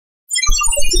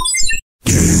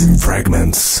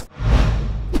Fragments.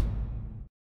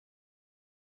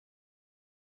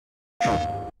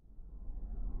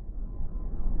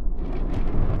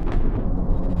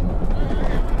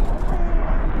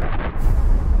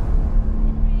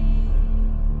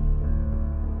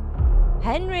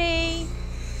 Henry!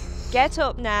 Get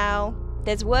up now.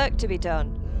 There's work to be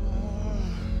done.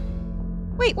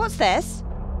 Wait, what's this?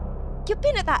 You've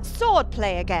been at that sword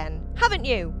play again, haven't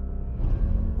you?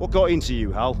 What got into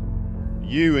you, Hal?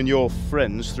 You and your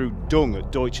friends threw dung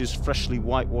at Deutsch's freshly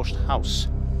whitewashed house.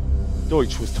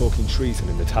 Deutsch was talking treason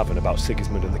in the tavern about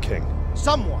Sigismund and the king.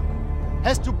 Someone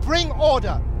has to bring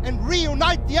order and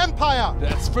reunite the Empire!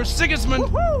 That's for Sigismund!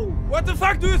 Woohoo! What the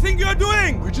fuck do you think you're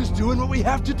doing? We're just doing what we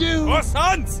have to do! Oh,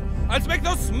 sons! I'll make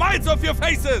those smiles off your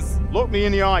faces! Look me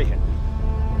in the eye,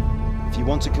 Henry. If you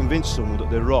want to convince someone that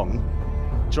they're wrong,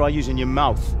 try using your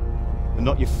mouth and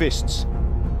not your fists.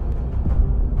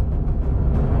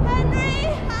 Henry,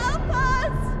 help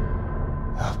us!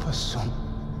 Help us, son.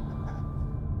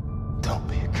 Don't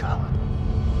be a coward.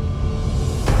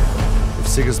 If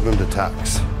Sigismund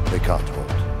attacks, they can't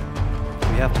hold.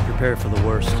 We have to prepare for the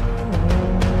worst.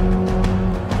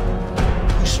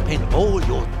 You spend all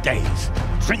your days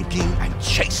drinking and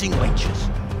chasing wenches.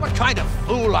 What kind of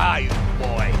fool are you,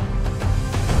 boy?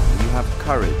 You have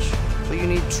courage, but you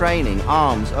need training,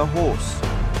 arms, a horse.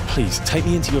 Please, take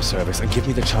me into your service and give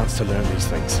me the chance to learn these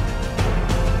things.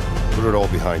 Put it all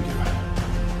behind you.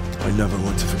 I never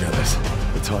want to forget this.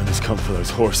 The time has come for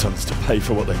those whoresons to pay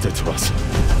for what they did to us.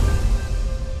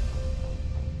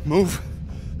 Move.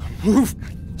 Move.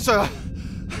 Sir.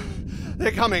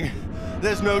 They're coming.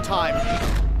 There's no time.